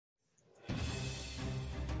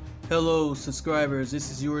Hello subscribers, this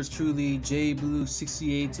is yours truly,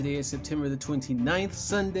 JBlue68. Today is September the 29th,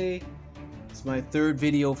 Sunday. It's my third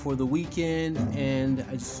video for the weekend, and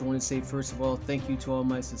I just want to say first of all, thank you to all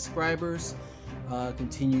my subscribers.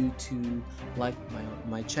 Continue to like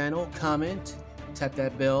my channel, comment, tap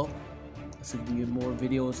that bell so you can get more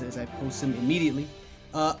videos as I post them immediately.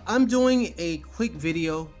 I'm doing a quick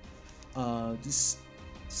video, just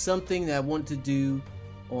something that I want to do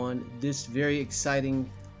on this very exciting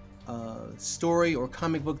story or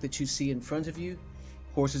comic book that you see in front of you.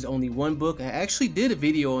 Of course, there's only one book. I actually did a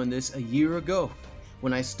video on this a year ago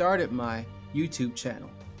when I started my YouTube channel,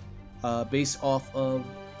 based off of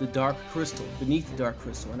The Dark Crystal, Beneath the Dark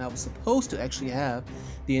Crystal, and I was supposed to actually have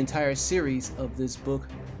the entire series of this book.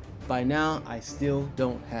 By now, I still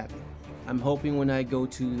don't have it. I'm hoping when I go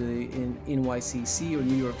to the NYCC or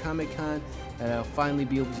New York Comic Con that I'll finally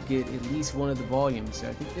be able to get at least one of the volumes.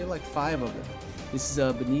 I think there are like 5 of them. This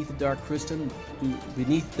is Beneath the Dark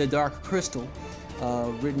Crystal,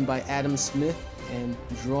 written by Adam Smith and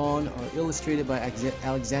drawn or illustrated by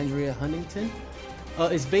Alexandria Huntington.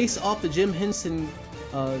 It's based off the Jim Henson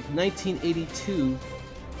 1982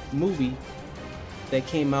 movie that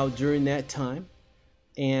came out during that time.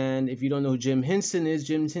 And if you don't know who Jim Henson is,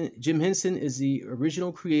 Jim Henson is the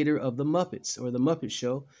original creator of The Muppets, or The Muppet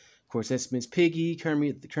Show. Of course, that's Miss Piggy,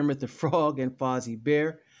 Kermit the Frog, and Fozzie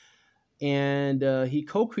Bear. And he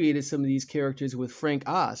co-created some of these characters with Frank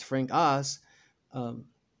Oz. Frank Oz,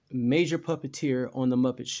 major puppeteer on The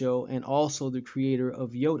Muppet Show, and also the creator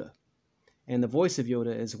of Yoda, and the voice of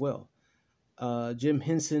Yoda as well. Jim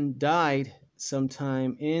Henson died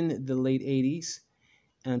sometime in the late 80s,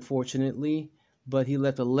 unfortunately, but he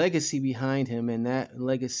left a legacy behind him, and that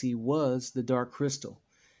legacy was The Dark Crystal.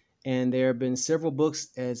 And there have been several books,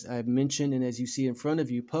 as I've mentioned and as you see in front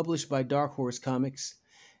of you, published by Dark Horse Comics.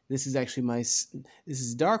 This is actually this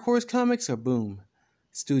is Dark Horse Comics or Boom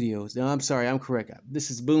Studios? No, I'm sorry, I'm correct.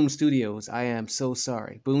 This is Boom Studios. I am so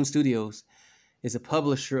sorry. Boom Studios is a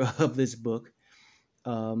publisher of this book.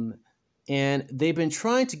 And they've been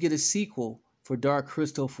trying to get a sequel for Dark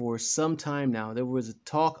Crystal for some time now. There was a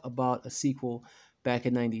talk about a sequel back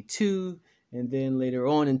in '92, and then later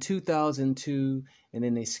on in 2002, and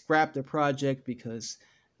then they scrapped the project because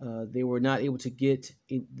they were not able to get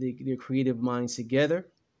their creative minds together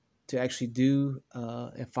to actually do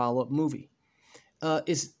a follow-up movie.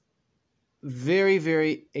 It's very,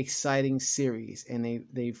 very exciting series, and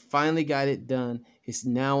they finally got it done. It's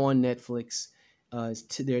now on Netflix.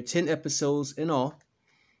 There are 10 episodes in all.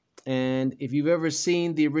 And if you've ever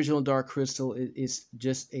seen the original Dark Crystal, it's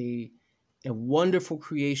just a wonderful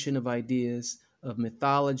creation of ideas, of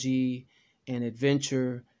mythology and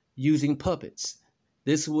adventure using puppets.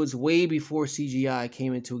 This was way before CGI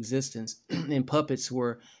came into existence, and puppets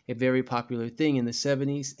were a very popular thing in the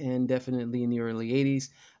 70s and definitely in the early 80s.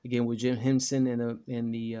 Again, with Jim Henson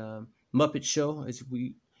and the Muppet Show,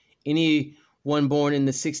 anyone born in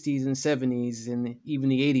the 60s and 70s and even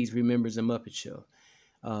the 80s remembers the Muppet Show.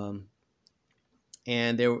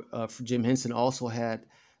 And Jim Henson also had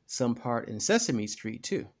some part in Sesame Street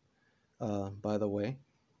too, by the way.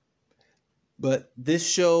 But this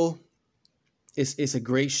show it's a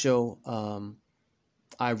great show.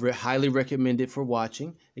 I highly recommend it for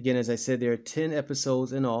watching. Again, as I said, there are 10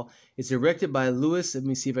 episodes in all. It's directed by Louis. Let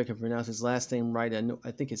me see if I can pronounce his last name right.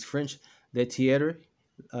 I think it's French. Leterrier.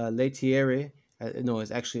 No,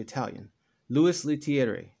 it's actually Italian. Louis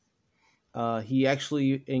Leterrier. He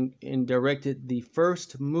actually directed the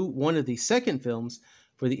one of the second films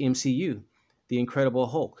for the MCU, The Incredible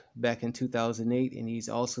Hulk, back in 2008, and he's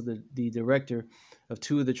also the director of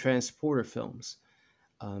 2 of the Transporter films.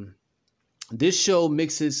 This show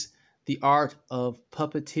mixes the art of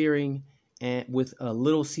puppeteering and with a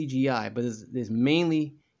little CGI, but there's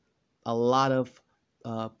mainly a lot of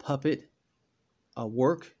puppet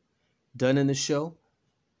work done in the show.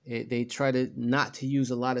 They try not to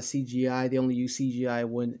use a lot of CGI. They only use CGI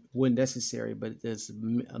when necessary, but there's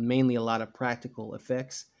mainly a lot of practical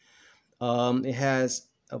effects. It has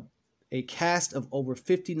a cast of over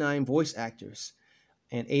 59 voice actors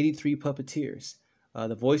and 83 puppeteers.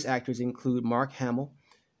 The voice actors include Mark Hamill,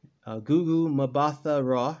 Gugu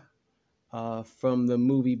Mbatha-Raw from the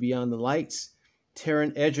movie Beyond the Lights,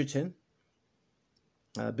 Taron Egerton,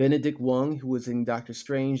 Benedict Wong, who was in Doctor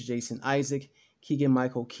Strange, Jason Isaac,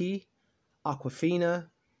 Keegan-Michael Key, Awkwafina,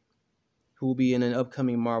 who will be in an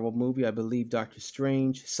upcoming Marvel movie, I believe Doctor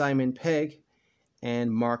Strange, Simon Pegg,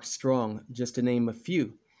 and Mark Strong, just to name a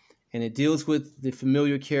few. And it deals with the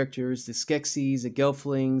familiar characters, the Skeksis, the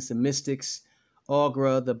Gelflings, the Mystics,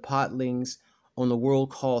 Aughra, the Potlings, on the world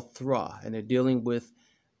called Thra. And they're dealing with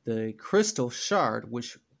the crystal shard,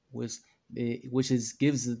 which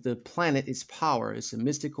gives the planet its power. It's a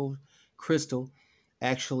mystical crystal,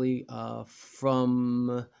 actually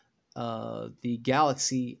from the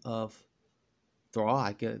galaxy of Thra.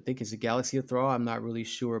 I think it's a galaxy of Thra. I'm not really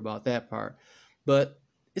sure about that part, but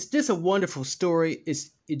it's just a wonderful story.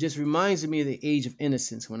 It just reminds me of the age of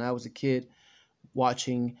innocence when I was a kid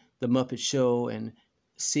watching the Muppet Show and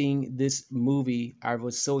seeing this movie. I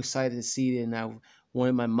was so excited to see it, and I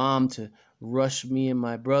wanted my mom to rush me and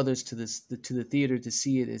my brothers to the theater to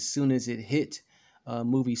see it as soon as it hit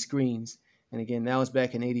movie screens. And again, that was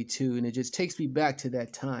back in '82, and it just takes me back to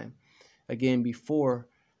that time. Again, before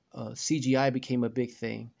CGI became a big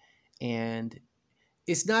thing, and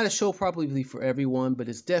it's not a show probably for everyone, but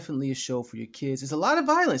it's definitely a show for your kids. There's a lot of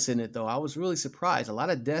violence in it, though. I was really surprised. A lot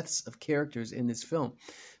of deaths of characters in this film.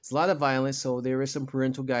 It's a lot of violence, so there is some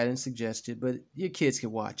parental guidance suggested, but your kids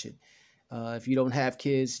can watch it. If you don't have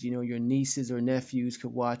kids, your nieces or nephews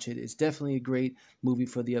could watch it. It's definitely a great movie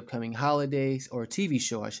for the upcoming holidays, or a TV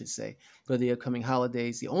show, I should say, for the upcoming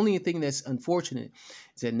holidays. The only thing that's unfortunate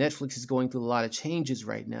is that Netflix is going through a lot of changes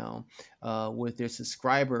right now with their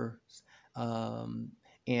subscribers.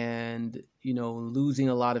 And losing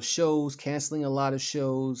a lot of shows, canceling a lot of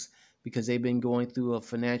shows because they've been going through a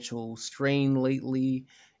financial strain lately.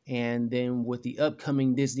 And then with the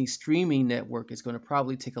upcoming Disney streaming network, it's going to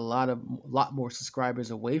probably take a lot more subscribers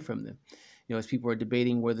away from them. As people are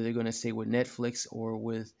debating whether they're going to stay with Netflix or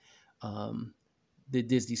with the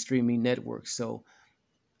Disney streaming network. So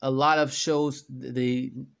a lot of shows on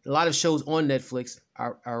Netflix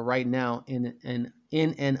are right now in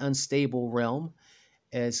an unstable realm,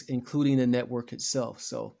 as including the network itself.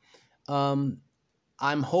 So I'm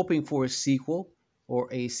hoping for a sequel, or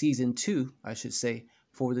a season 2, I should say,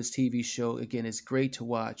 for this TV show. Again, it's great to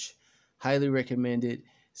watch. Highly recommended.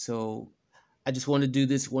 So I just wanted to do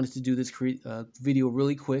this video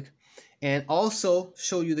really quick, and also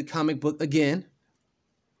show you the comic book again,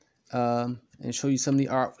 and show you some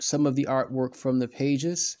of the artwork from the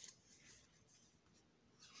pages.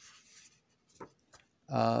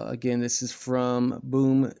 Again, this is from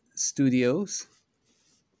Boom Studios,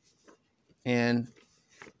 and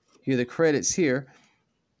here are the credits here.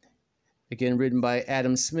 Again, written by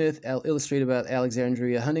Adam Smith, illustrated by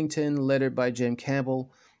Alexandria Huntington, lettered by Jim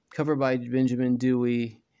Campbell, cover by Benjamin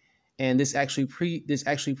Dewey, and this actually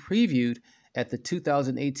previewed at the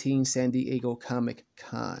 2018 San Diego Comic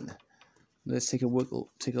Con. Let's take a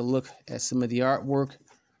look at some of the artwork.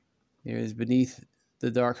 There is Beneath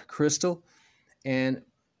the Dark Crystal, and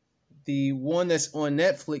the one that's on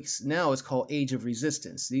Netflix now is called Age of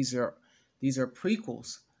Resistance. These are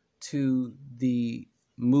prequels to the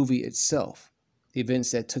movie itself, the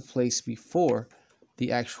events that took place before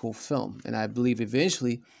the actual film. And I believe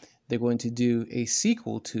eventually they're going to do a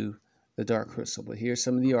sequel to The Dark Crystal. But here's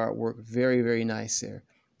some of the artwork. Very, very nice there.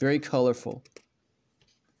 Very colorful.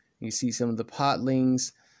 You see some of the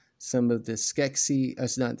Potlings, some of the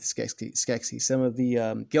Skeksis, not the Skeksis, some of the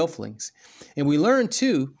Gelflings. And we learned,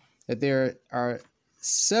 too, that there are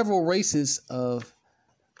several races of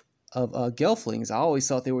Gelflings. I always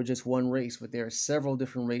thought they were just one race, but there are several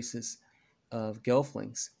different races of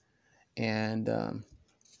Gelflings. And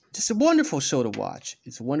just a wonderful show to watch.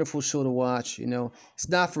 It's a wonderful show to watch. It's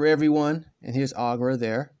not for everyone. And here's Aughra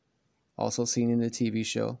there, also seen in the TV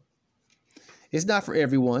show. It's not for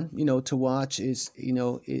everyone, to watch.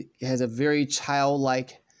 It has a very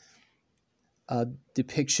childlike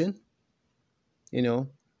depiction,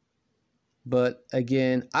 But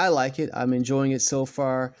again, I like it. I'm enjoying it so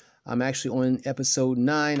far. I'm actually on episode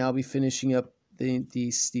 9. I'll be finishing up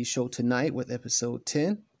the show tonight with episode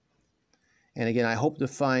 10. And again, I hope to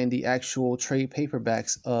find the actual trade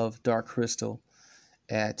paperbacks of Dark Crystal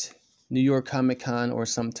at New York Comic Con or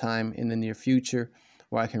sometime in the near future,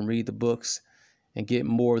 where I can read the books and get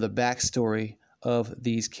more of the backstory of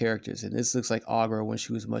these characters. And this looks like Aughra when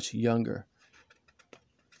she was much younger.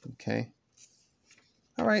 Okay.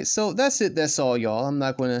 All right, so that's it. That's all, y'all. I'm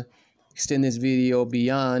not going to extend this video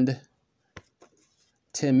beyond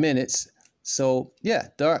 10 minutes. So, yeah,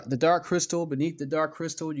 The Dark Crystal, Beneath the Dark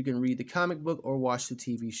Crystal. You can read the comic book or watch the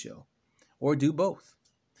TV show, or do both.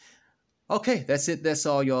 Okay, that's it. That's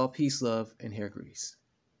all, y'all. Peace, love, and hair grease.